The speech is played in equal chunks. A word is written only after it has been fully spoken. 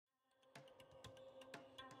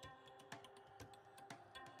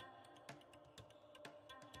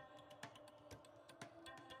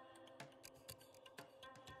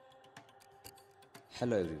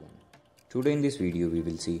Hello everyone. Today in this video we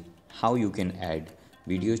will see how you can add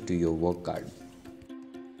videos to your work card.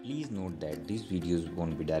 Please note that these videos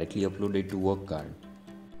won't be directly uploaded to work card.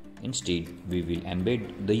 Instead, we will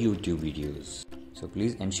embed the YouTube videos. So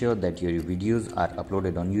please ensure that your videos are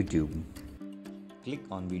uploaded on YouTube. Click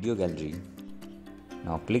on video gallery.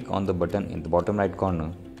 Now click on the button in the bottom right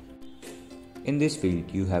corner. In this field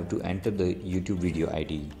you have to enter the YouTube video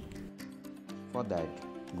ID. For that,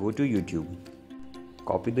 go to YouTube.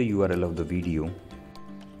 Copy the URL of the video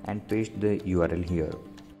and paste the URL here.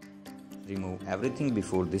 Remove everything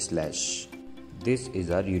before this slash. This is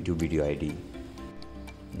our YouTube video ID.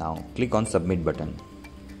 Now click on submit button.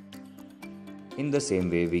 In the same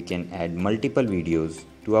way we can add multiple videos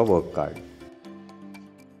to our work card.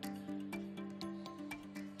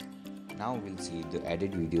 Now we'll see the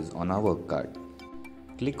added videos on our work card.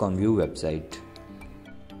 Click on view website.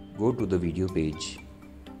 Go to the video page.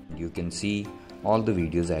 You can see all the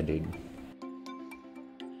videos added.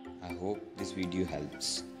 I hope this video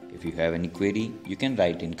helps. If you have any query, you can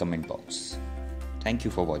write in comment box. Thank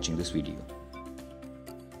you for watching this video.